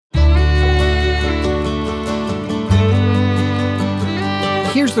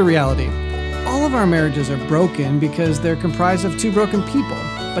Here's the reality. All of our marriages are broken because they're comprised of two broken people.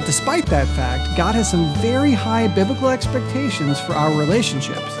 But despite that fact, God has some very high biblical expectations for our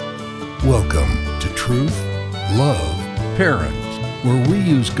relationships. Welcome to Truth, Love, Parents, where we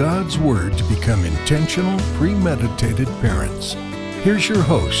use God's Word to become intentional, premeditated parents. Here's your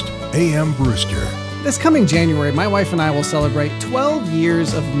host, A.M. Brewster. This coming January, my wife and I will celebrate 12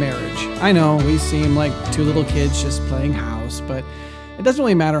 years of marriage. I know we seem like two little kids just playing house, but it doesn't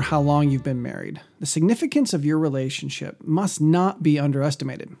really matter how long you've been married. The significance of your relationship must not be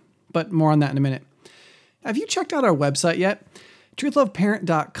underestimated. But more on that in a minute. Have you checked out our website yet?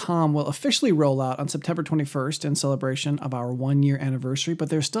 TruthLoveParent.com will officially roll out on September 21st in celebration of our 1-year anniversary, but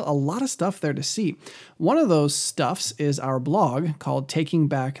there's still a lot of stuff there to see. One of those stuffs is our blog called Taking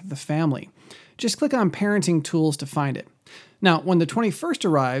Back the Family. Just click on Parenting Tools to find it. Now, when the 21st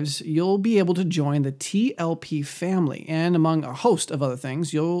arrives, you'll be able to join the TLP family, and among a host of other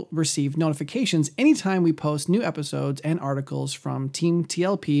things, you'll receive notifications anytime we post new episodes and articles from Team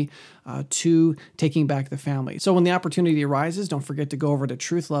TLP to Taking Back the Family. So when the opportunity arises, don't forget to go over to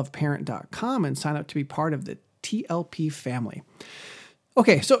truthloveparent.com and sign up to be part of the TLP family.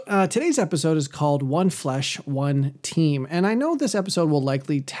 Okay, so today's episode is called One Flesh, One Team, and I know this episode will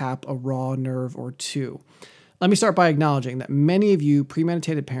likely tap a raw nerve or two. Let me start by acknowledging that many of you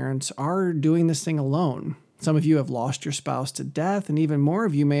premeditated parents are doing this thing alone. Some of you have lost your spouse to death, and even more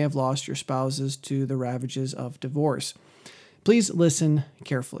of you may have lost your spouses to the ravages of divorce. Please listen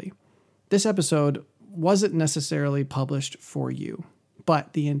carefully. This episode wasn't necessarily published for you,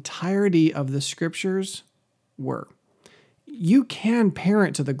 but the entirety of the scriptures were. You can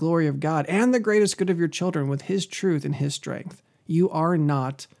parent to the glory of God and the greatest good of your children with His truth and His strength. You are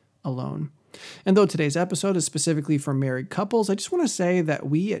not alone. And though today's episode is specifically for married couples, I just want to say that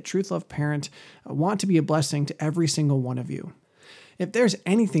we at Truth Love Parent want to be a blessing to every single one of you. If there's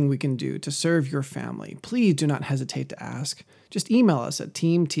anything we can do to serve your family, please do not hesitate to ask. Just email us at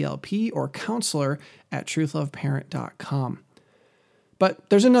teamtlp or counselor@truthloveparent.com. But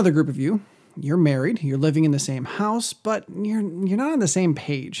there's another group of you. You're married, you're living in the same house, but you're not on the same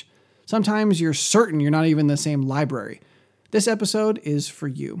page. Sometimes you're certain you're not even in the same library. This episode is for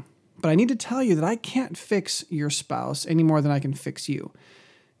you. But I need to tell you that I can't fix your spouse any more than I can fix you.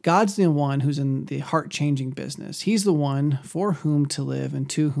 God's the one who's in the heart-changing business. He's the one for whom to live and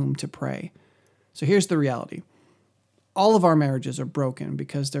to whom to pray. So here's the reality. All of our marriages are broken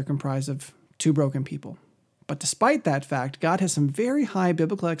because they're comprised of two broken people. But despite that fact, God has some very high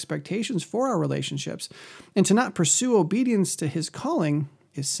biblical expectations for our relationships, and to not pursue obedience to His calling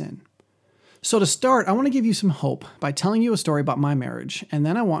is sin. So to start, I want to give you some hope by telling you a story about my marriage, and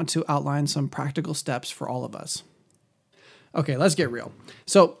then I want to outline some practical steps for all of us. Okay, let's get real.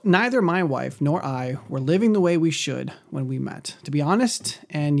 So neither my wife nor I were living the way we should when we met. To be honest,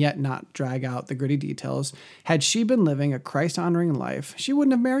 and yet not drag out the gritty details, had she been living a Christ-honoring life, she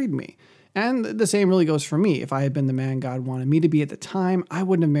wouldn't have married me. And the same really goes for me. If I had been the man God wanted me to be at the time, I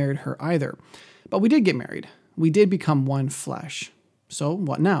wouldn't have married her either. But we did get married. We did become one flesh. So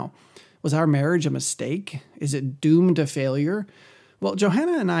what now? Was our marriage a mistake? Is it doomed to failure? Well,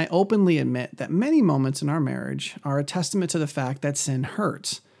 Johanna and I openly admit that many moments in our marriage are a testament to the fact that sin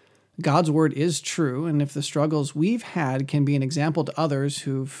hurts. God's word is true, and if the struggles we've had can be an example to others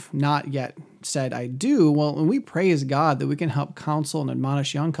who've not yet said, I do, well, we praise God that we can help counsel and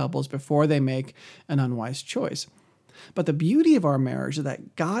admonish young couples before they make an unwise choice. But the beauty of our marriage is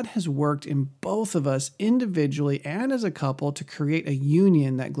that God has worked in both of us individually and as a couple to create a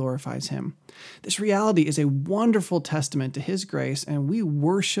union that glorifies Him. This reality is a wonderful testament to His grace, and we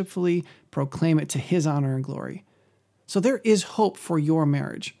worshipfully proclaim it to His honor and glory. So there is hope for your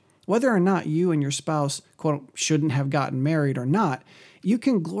marriage. Whether or not you and your spouse, quote, shouldn't have gotten married or not, you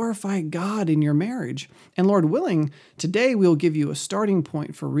can glorify God in your marriage. And Lord willing, today we'll give you a starting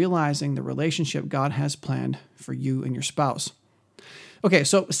point for realizing the relationship God has planned for you and your spouse. Okay,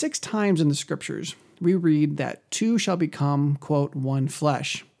 so 6 times in the scriptures, we read that two shall become, quote, one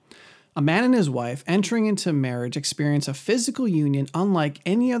flesh. A man and his wife entering into marriage experience a physical union unlike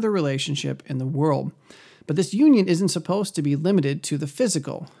any other relationship in the world. But this union isn't supposed to be limited to the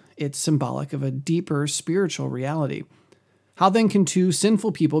physical. It's symbolic of a deeper spiritual reality. How then can two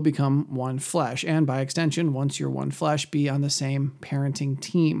sinful people become one flesh, and by extension, once you're one flesh, be on the same parenting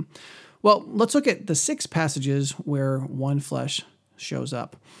team? Well, let's look at the 6 passages where one flesh shows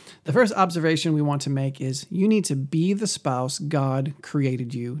up. The first observation we want to make is you need to be the spouse God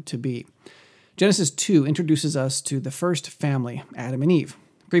created you to be. Genesis 2 introduces us to the first family, Adam and Eve.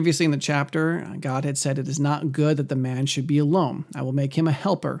 Previously in the chapter, God had said, "It is not good that the man should be alone. I will make him a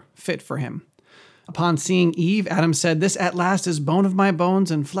helper fit for him." Upon seeing Eve, Adam said, "This at last is bone of my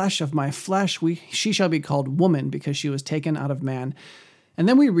bones and flesh of my flesh. She shall be called woman, because she was taken out of man." And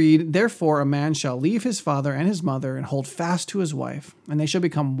then we read, "Therefore a man shall leave his father and his mother and hold fast to his wife, and they shall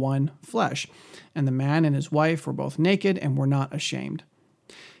become one flesh. And the man and his wife were both naked and were not ashamed."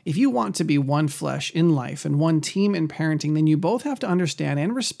 If you want to be one flesh in life and one team in parenting, then you both have to understand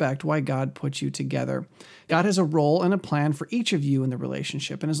and respect why God put you together. God has a role and a plan for each of you in the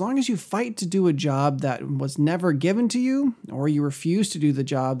relationship. And as long as you fight to do a job that was never given to you, or you refuse to do the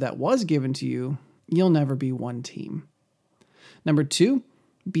job that was given to you, you'll never be one team. Number 2,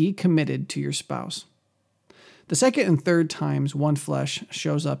 be committed to your spouse. The second and third times one flesh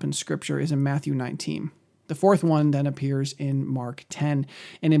shows up in Scripture is in Matthew 19. The fourth one then appears in Mark 10.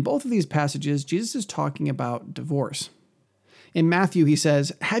 And in both of these passages, Jesus is talking about divorce. In Matthew, he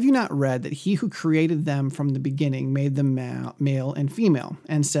says, "Have you not read that he who created them from the beginning made them male and female,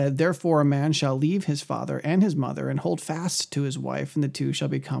 and said, Therefore a man shall leave his father and his mother and hold fast to his wife, and the two shall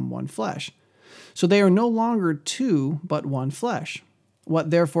become one flesh. So they are no longer two, but one flesh. What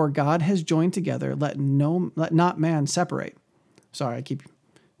therefore God has joined together, let not man separate." Sorry, I keep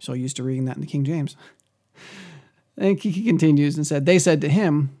so used to reading that in the King James. And he continues and said, "They said to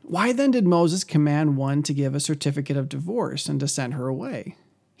him, Why then did Moses command one to give a certificate of divorce and to send her away?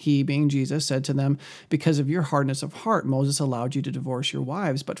 He, being Jesus, said to them, Because of your hardness of heart, Moses allowed you to divorce your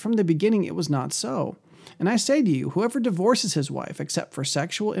wives, but from the beginning it was not so. And I say to you, whoever divorces his wife, except for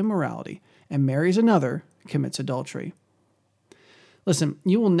sexual immorality, and marries another, commits adultery." Listen,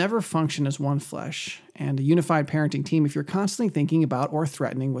 you will never function as one flesh and a unified parenting team if you're constantly thinking about or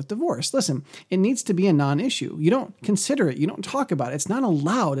threatening with divorce. Listen, it needs to be a non-issue. You don't consider it. You don't talk about it. It's not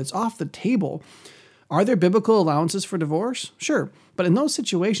allowed. It's off the table. Are there biblical allowances for divorce? Sure. But in those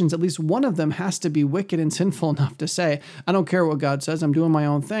situations, at least one of them has to be wicked and sinful enough to say, "I don't care what God says. I'm doing my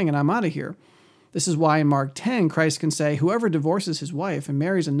own thing and I'm out of here." This is why in Mark 10, Christ can say, "Whoever divorces his wife and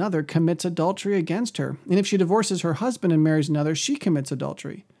marries another commits adultery against her. And if she divorces her husband and marries another, she commits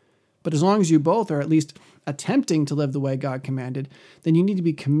adultery." But as long as you both are at least attempting to live the way God commanded, then you need to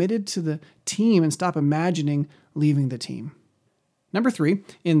be committed to the team and stop imagining leaving the team. Number 3,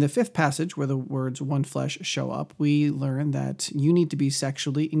 in the 5th passage where the words "one flesh" show up, we learn that you need to be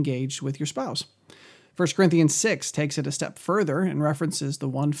sexually engaged with your spouse. 1 Corinthians 6 takes it a step further and references the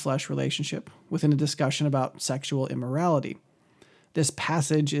one flesh relationship within a discussion about sexual immorality. This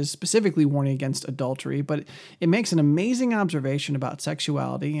passage is specifically warning against adultery, but it makes an amazing observation about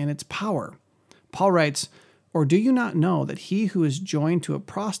sexuality and its power. Paul writes, "Or do you not know that he who is joined to a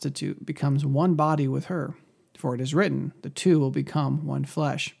prostitute becomes one body with her? For it is written, the two will become one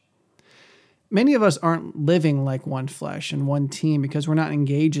flesh." Many of us aren't living like one flesh and one team because we're not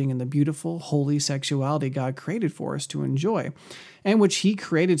engaging in the beautiful, holy sexuality God created for us to enjoy, and which He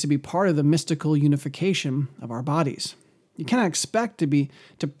created to be part of the mystical unification of our bodies. You cannot expect to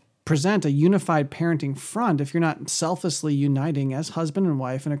present a unified parenting front if you're not selflessly uniting as husband and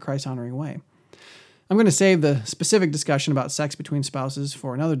wife in a Christ-honoring way. I'm going to save the specific discussion about sex between spouses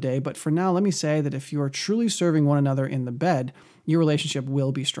for another day, but for now, let me say that if you are truly serving one another in the bed, your relationship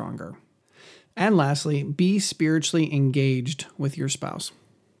will be stronger. And lastly, be spiritually engaged with your spouse.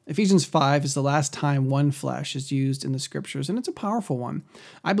 Ephesians 5 is the last time one flesh is used in the Scriptures, and it's a powerful one.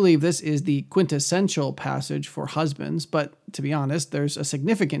 I believe this is the quintessential passage for husbands, but to be honest, there's a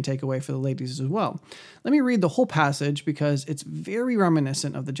significant takeaway for the ladies as well. Let me read the whole passage because it's very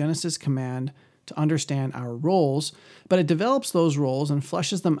reminiscent of the Genesis command to understand our roles, but it develops those roles and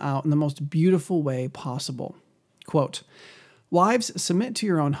fleshes them out in the most beautiful way possible. Quote, "Wives, submit to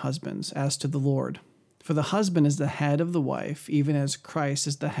your own husbands as to the Lord. For the husband is the head of the wife, even as Christ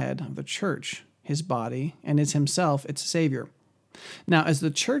is the head of the church, his body, and is himself its Savior. Now, as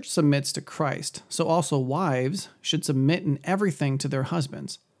the church submits to Christ, so also wives should submit in everything to their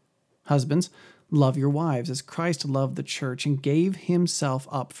husbands. Husbands, love your wives as Christ loved the church and gave himself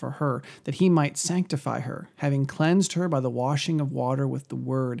up for her, that he might sanctify her, having cleansed her by the washing of water with the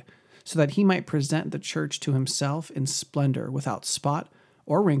word, so that he might present the church to himself in splendor, without spot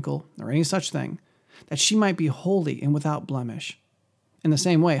or wrinkle or any such thing, that she might be holy and without blemish. In the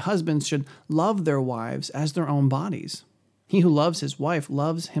same way, husbands should love their wives as their own bodies. He who loves his wife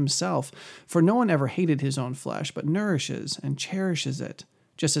loves himself, for no one ever hated his own flesh, but nourishes and cherishes it,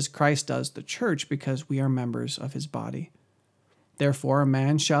 just as Christ does the church, because we are members of his body. Therefore, a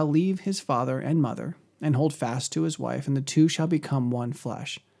man shall leave his father and mother, and hold fast to his wife, and the two shall become one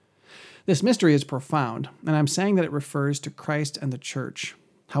flesh. This mystery is profound, and I'm saying that it refers to Christ and the church.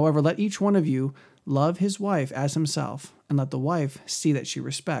 However, let each one of you love his wife as himself, and let the wife see that she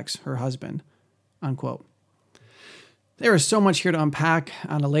respects her husband." Unquote. There is so much here to unpack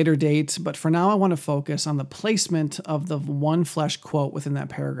on a later date, but for now I want to focus on the placement of the one flesh quote within that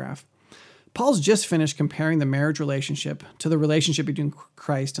paragraph. Paul's just finished comparing the marriage relationship to the relationship between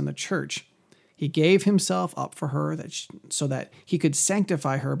Christ and the church. He gave himself up for her so that he could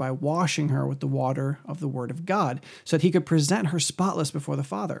sanctify her by washing her with the water of the Word of God, so that he could present her spotless before the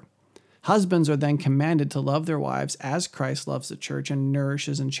Father. Husbands are then commanded to love their wives as Christ loves the church and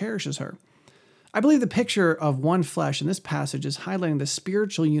nourishes and cherishes her. I believe the picture of one flesh in this passage is highlighting the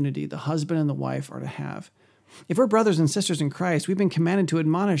spiritual unity the husband and the wife are to have. If we're brothers and sisters in Christ, we've been commanded to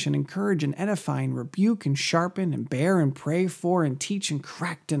admonish and encourage and edify and rebuke and sharpen and bear and pray for and teach and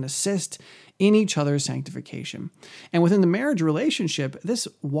correct and assist in each other's sanctification. And within the marriage relationship, this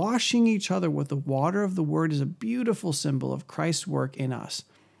washing each other with the water of the Word is a beautiful symbol of Christ's work in us.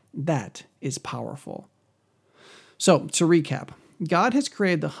 That is powerful. So, to recap, God has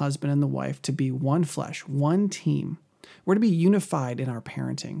created the husband and the wife to be one flesh, one team. We're to be unified in our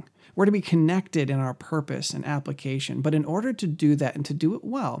parenting. We're to be connected in our purpose and application. But in order to do that and to do it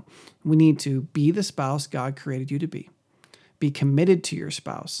well, we need to be the spouse God created you to be. Be committed to your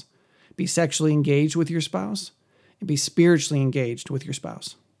spouse. Be sexually engaged with your spouse. And be spiritually engaged with your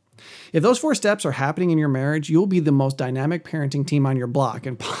spouse. If those 4 steps are happening in your marriage, you'll be the most dynamic parenting team on your block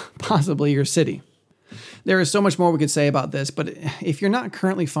and possibly your city. There is so much more we could say about this, but if you're not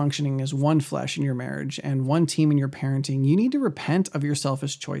currently functioning as one flesh in your marriage and one team in your parenting, you need to repent of your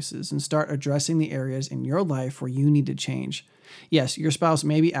selfish choices and start addressing the areas in your life where you need to change. Yes, your spouse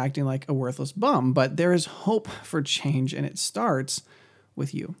may be acting like a worthless bum, but there is hope for change, and it starts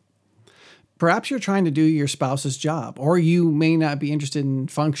with you. Perhaps you're trying to do your spouse's job, or you may not be interested in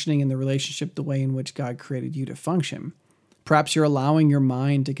functioning in the relationship the way in which God created you to function. Perhaps you're allowing your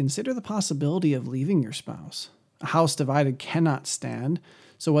mind to consider the possibility of leaving your spouse. A house divided cannot stand,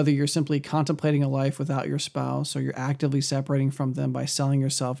 so whether you're simply contemplating a life without your spouse or you're actively separating from them by selling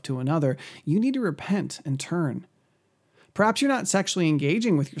yourself to another, you need to repent and turn. Perhaps you're not sexually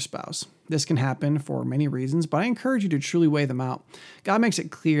engaging with your spouse. This can happen for many reasons, but I encourage you to truly weigh them out. God makes it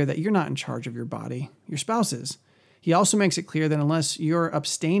clear that you're not in charge of your body. Your spouse is. He also makes it clear that unless you're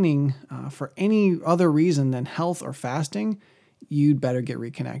abstaining for any other reason than health or fasting, you'd better get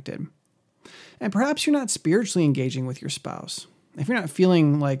reconnected. And perhaps you're not spiritually engaging with your spouse. If you're not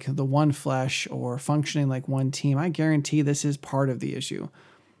feeling like the one flesh or functioning like one team, I guarantee this is part of the issue.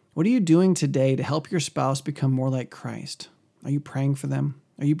 What are you doing today to help your spouse become more like Christ? Are you praying for them?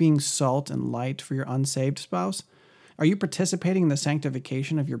 Are you being salt and light for your unsaved spouse? Are you participating in the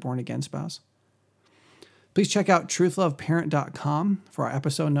sanctification of your born-again spouse? Please check out truthloveparent.com for our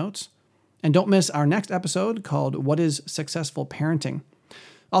episode notes. And don't miss our next episode called What is Successful Parenting?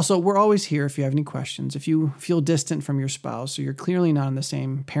 Also, we're always here if you have any questions. If you feel distant from your spouse or you're clearly not on the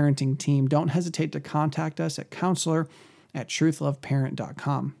same parenting team, don't hesitate to contact us at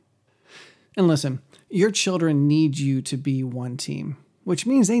counselor@truthloveparent.com. And listen, your children need you to be one team, which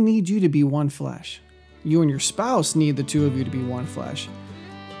means they need you to be one flesh. You and your spouse need the two of you to be one flesh.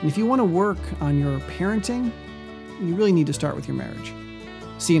 And if you want to work on your parenting, you really need to start with your marriage.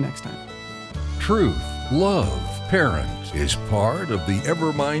 See you next time. Truth, Love, Parent is part of the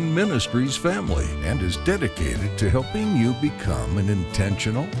Evermind Ministries family and is dedicated to helping you become an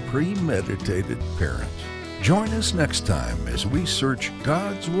intentional, premeditated parent. Join us next time as we search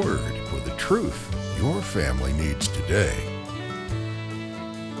God's Word for the truth your family needs today.